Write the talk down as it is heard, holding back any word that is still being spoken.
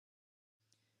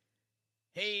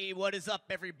Hey, what is up,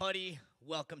 everybody?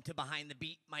 Welcome to Behind the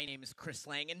Beat. My name is Chris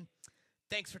Langan.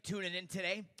 Thanks for tuning in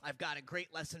today. I've got a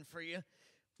great lesson for you.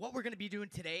 What we're going to be doing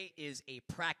today is a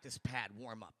practice pad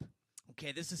warm-up.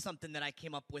 Okay, this is something that I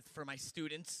came up with for my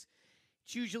students.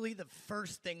 It's usually the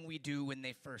first thing we do when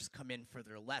they first come in for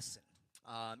their lesson.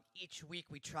 Each week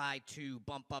we try to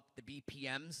bump up the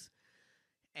BPMs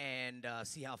and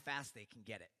see how fast they can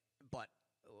get it. But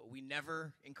we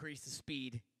never increase the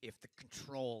speed if the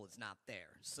control is not there.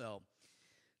 So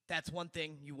that's one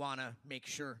thing you want to make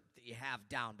sure that you have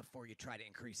down before you try to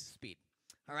increase the speed.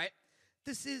 All right?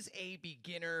 This is a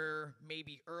beginner,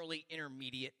 maybe early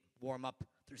intermediate warm-up.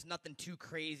 There's nothing too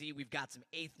crazy. We've got some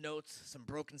eighth notes, some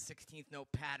broken 16th note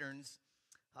patterns,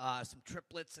 some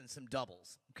triplets, and some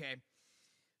doubles. Okay?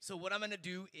 So what I'm going to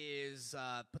do is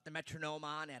put the metronome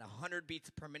on at 100 beats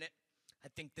per minute. I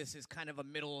think this is kind of a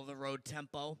middle-of-the-road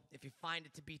tempo. If you find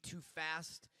it to be too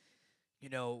fast,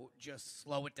 just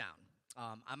slow it down.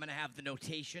 I'm going to have the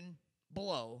notation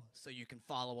below so you can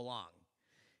follow along.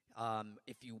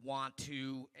 If you want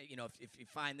to, if you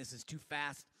find this is too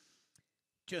fast,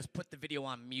 just put the video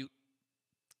on mute.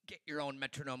 Get your own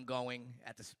metronome going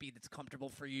at the speed that's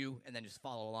comfortable for you, and then just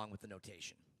follow along with the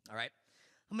notation. All right?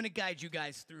 I'm going to guide you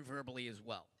guys through verbally as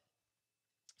well.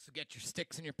 So get your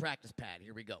sticks and your practice pad.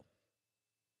 Here we go.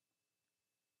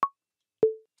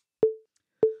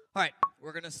 All right,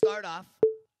 we're going to start off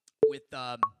with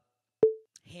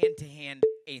hand-to-hand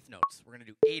eighth notes. We're going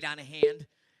to do 8 on a hand.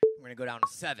 We're going to go down to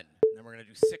 7. And then we're going to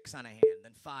do 6 on a hand.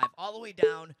 Then 5, all the way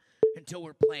down until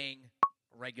we're playing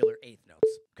regular eighth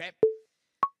notes, okay?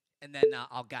 And then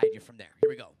I'll guide you from there. Here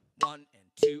we go. 1 and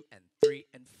 2 and 3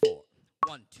 and 4.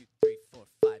 1, 2, 3, 4,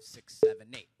 5, 6,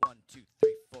 7, 8. 1, 2,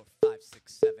 3, 4, 5,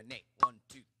 6, 7, 8. 1,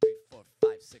 2, 3, 4,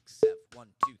 5, 6, 7.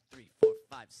 1, 2, 3, 4,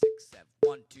 5, 6, 7.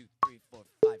 1, 2, 3, 4,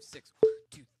 5, 6.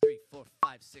 2, 3, 4,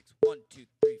 5, 6. 1, 2,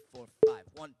 3, 4, 5.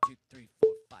 1, 2, 3,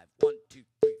 4, 5. 1, 2,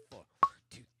 3, 4.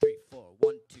 2, 3, 4.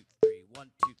 1, 2, 3.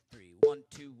 1, 2, 3. 1,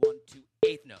 2, 1, 2.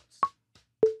 Eighth notes.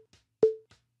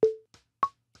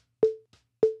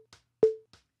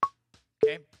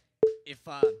 Okay? If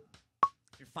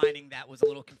you're finding that was a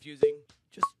little confusing,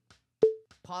 just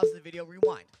pause the video,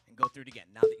 rewind, and go through it again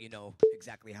now that you know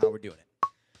exactly how we're doing it.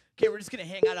 Okay, we're just going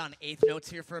to hang out on eighth notes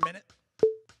here for a minute.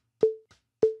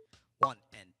 1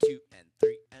 and 2 and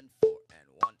 3 and 4 and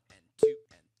 1 and 2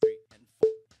 and 3 and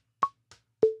 4.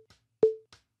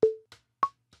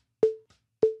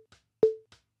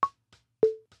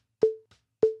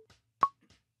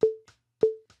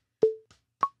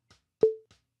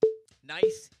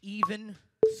 Nice, even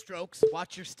strokes.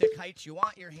 Watch your stick heights. You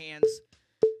want your hands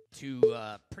to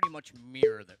pretty much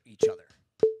mirror each other.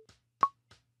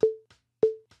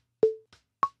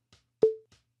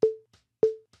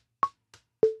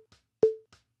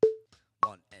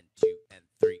 One and 2 and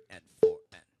 3 and 4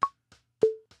 and.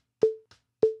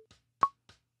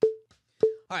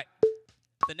 All right.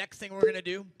 The next thing we're going to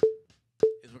do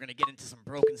is we're going to get into some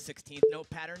broken 16th note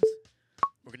patterns.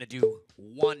 We're going to do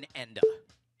one enda.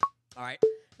 All right.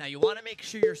 Now you want to make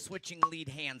sure you're switching lead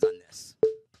hands on this.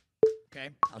 Okay?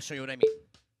 I'll show you what I mean.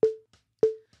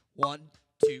 1,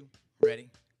 2, ready,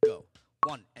 go.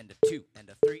 1 and a 2 and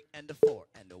a 3 and a 4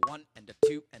 and a 1 and a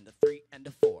 2 and a 3 and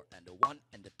a 4 and a 1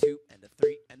 and a 2 and a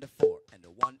 3 and a 4 and a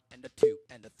 1 and a 2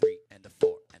 and a 3 and a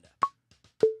 4 and a.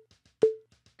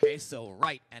 Okay, so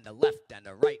right and a left and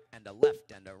a right and a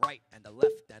left and a right and a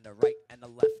left and a right and a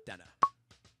left and a.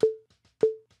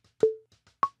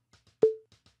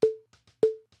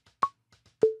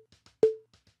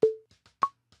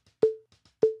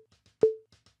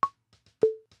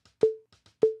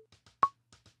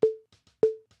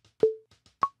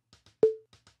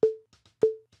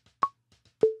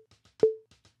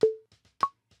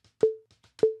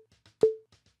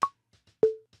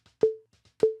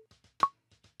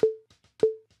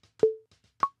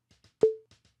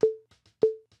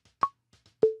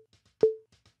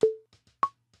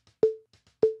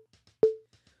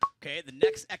 Okay, the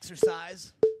next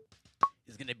exercise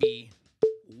is going to be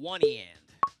one and.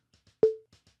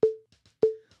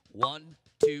 1,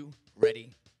 2,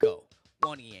 ready, go.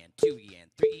 1 and, 2 and,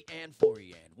 3 and, 4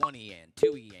 and. 1 and, 2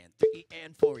 and, 3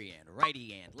 and, 4 and.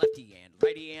 Righty and, lefty and,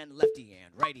 righty and, lefty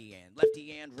and, righty and,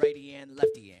 lefty and, righty and,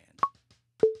 lefty and.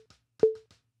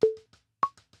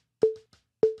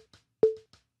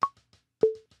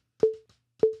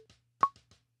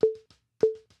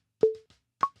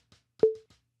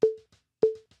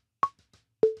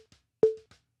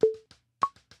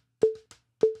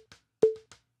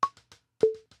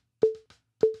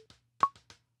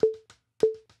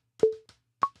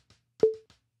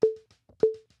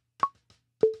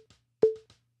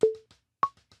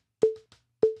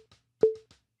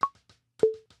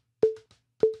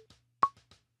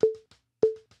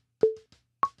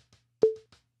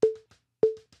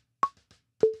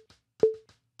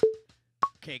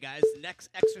 Okay, guys, the next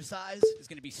exercise is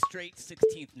going to be straight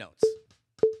 16th notes.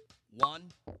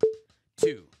 1,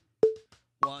 2,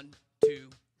 1, 2,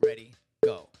 ready,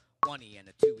 go. 1E and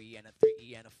a 2E and a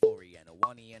 3E and a 4E and a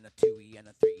 1E and a 2E and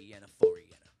a 3E and a 4E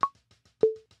and a.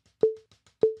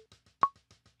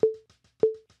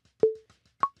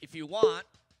 If you want,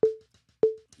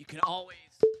 you can always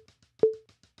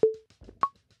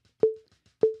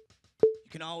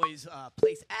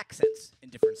place accents in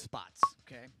different spots,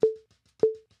 okay?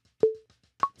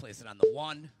 Place it on the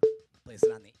 1, place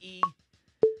it on the E.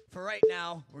 For right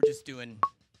now, we're just doing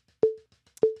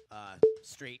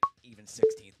straight, even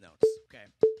 16th notes, okay?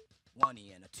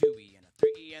 1E and a 2E and a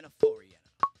 3E and a 4E and a.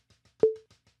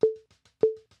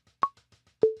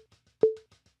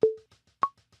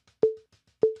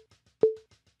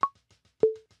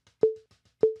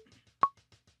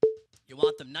 You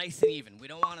want them nice and even. We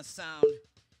don't want to sound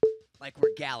like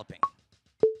we're galloping.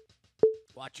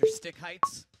 Watch your stick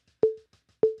heights.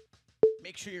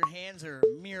 Make sure your hands are a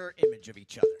mirror image of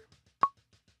each other.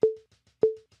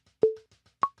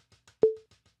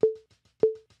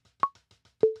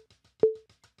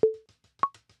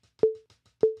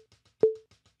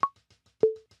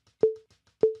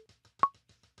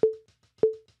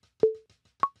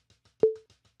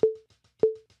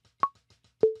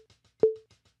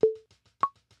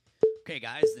 Okay,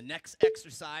 guys, the next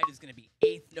exercise is going to be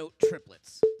 8th note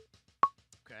triplets.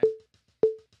 Okay?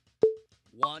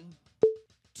 1,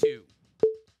 2,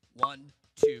 1,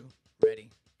 2, ready,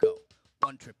 go.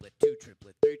 1 triplet, 2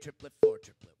 triplet, 3 triplet, 4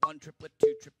 triplet, 1 triplet,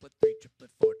 2 triplet, 3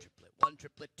 triplet, 4 triplet, 1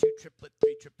 triplet, 2 triplet,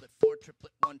 3 triplet, 4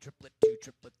 triplet, 1 triplet, 2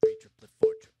 triplet, 3 triplet,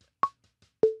 4 triplet.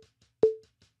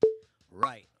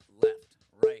 Right, left,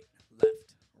 right,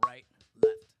 left, right,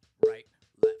 left, right,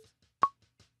 left.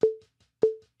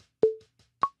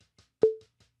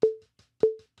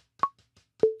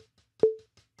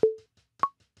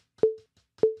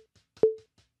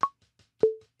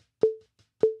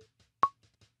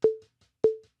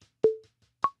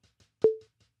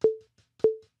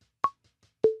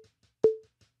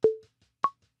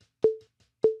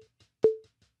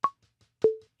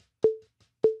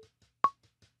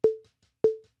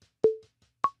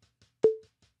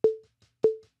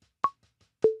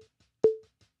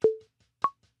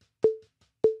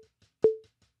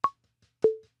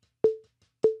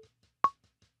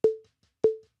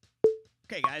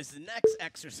 Okay, guys, the next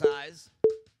exercise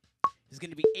is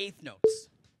going to be 8th notes,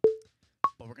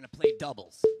 but we're going to play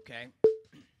doubles, okay?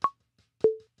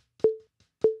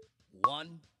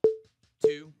 1,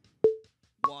 2,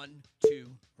 1,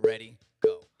 2, ready,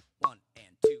 go. 1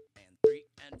 and 2 and 3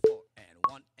 and 4 and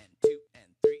 1 and 2 and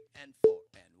 3 and 4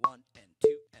 and 1 and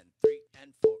 2 and 3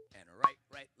 and 4 and right,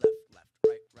 right, left, left,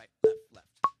 right, right, left, left.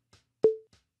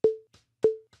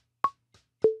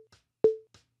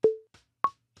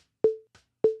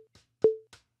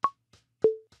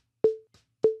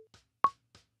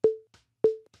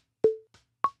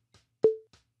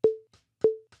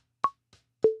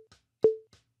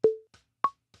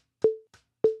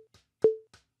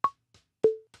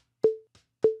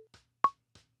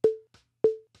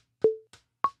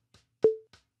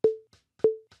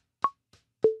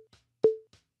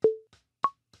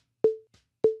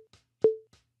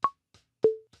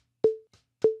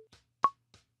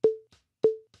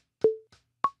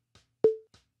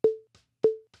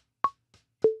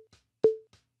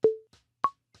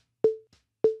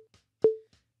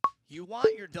 You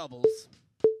want your doubles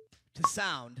to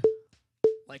sound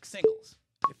like singles.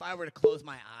 If I were to close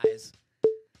my eyes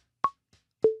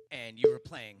and you were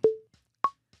playing,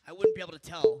 I wouldn't be able to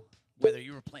tell whether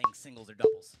you were playing singles or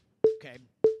doubles, okay?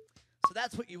 So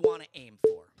that's what you want to aim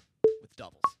for with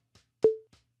doubles.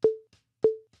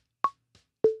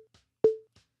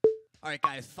 All right,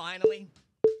 guys, finally,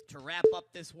 to wrap up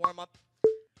this warm-up,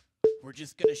 we're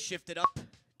just going to shift it up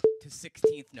to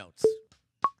 16th notes,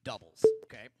 doubles,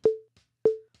 okay?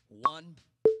 1,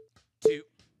 2,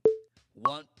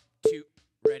 1, 2,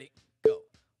 ready, go.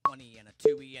 1E and a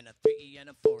 2E and a 3E and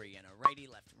a 4E and a righty,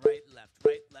 left, right, left,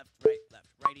 right, left, right, left,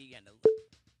 righty and a left.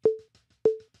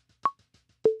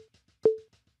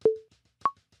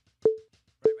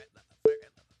 Right, right, left, right,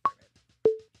 right, left, right,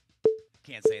 right.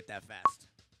 Can't say it that fast.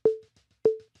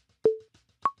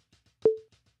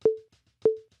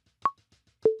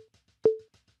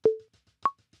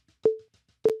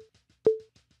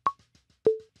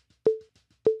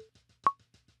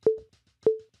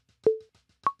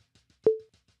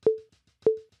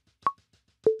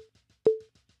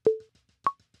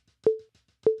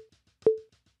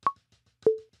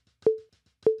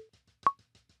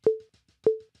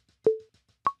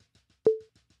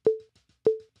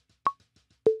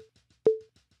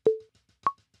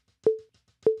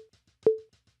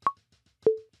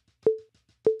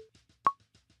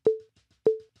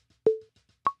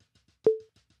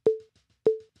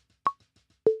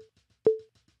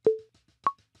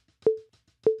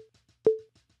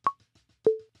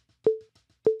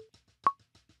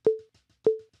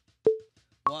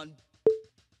 1,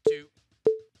 2,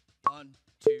 1,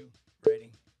 2,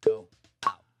 ready, go,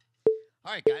 out.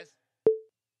 All right, guys.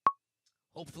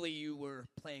 Hopefully you were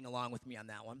playing along with me on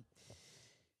that one.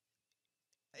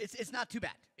 It's not too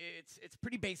bad. It's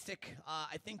pretty basic.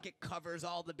 I think it covers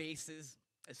all the bases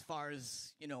as far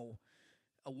as,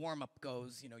 a warm-up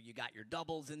goes. You got your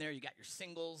doubles in there, you got your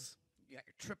singles, you got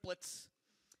your triplets,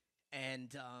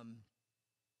 and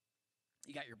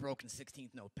you got your broken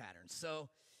 16th note patterns. So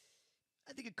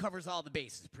I think it covers all the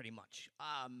bases pretty much.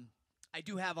 I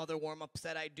do have other warm-ups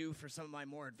that I do for some of my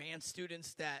more advanced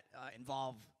students that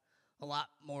involve a lot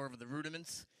more of the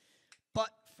rudiments. But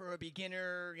for a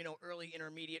beginner, early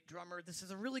intermediate drummer, this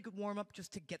is a really good warm-up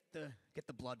just to get the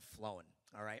blood flowing,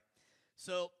 all right?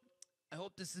 So I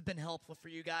hope this has been helpful for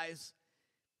you guys.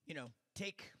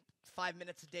 Take 5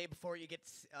 minutes a day before you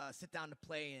sit down to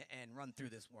play and run through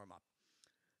this warm-up,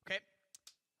 okay?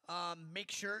 Make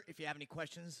sure, if you have any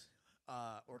questions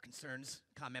or concerns,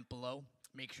 comment below.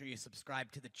 Make sure you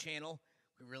subscribe to the channel.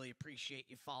 We really appreciate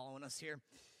you following us here.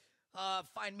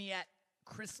 Find me at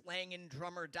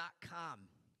chrislangandrummer.com.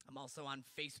 I'm also on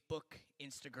Facebook,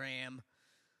 Instagram,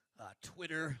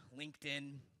 Twitter,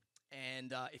 LinkedIn.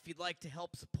 And if you'd like to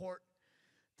help support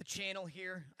the channel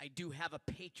here, I do have a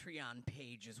Patreon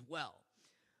page as well.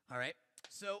 All right.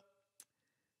 So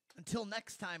until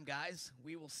next time, guys,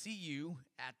 we will see you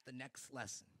at the next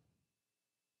lesson.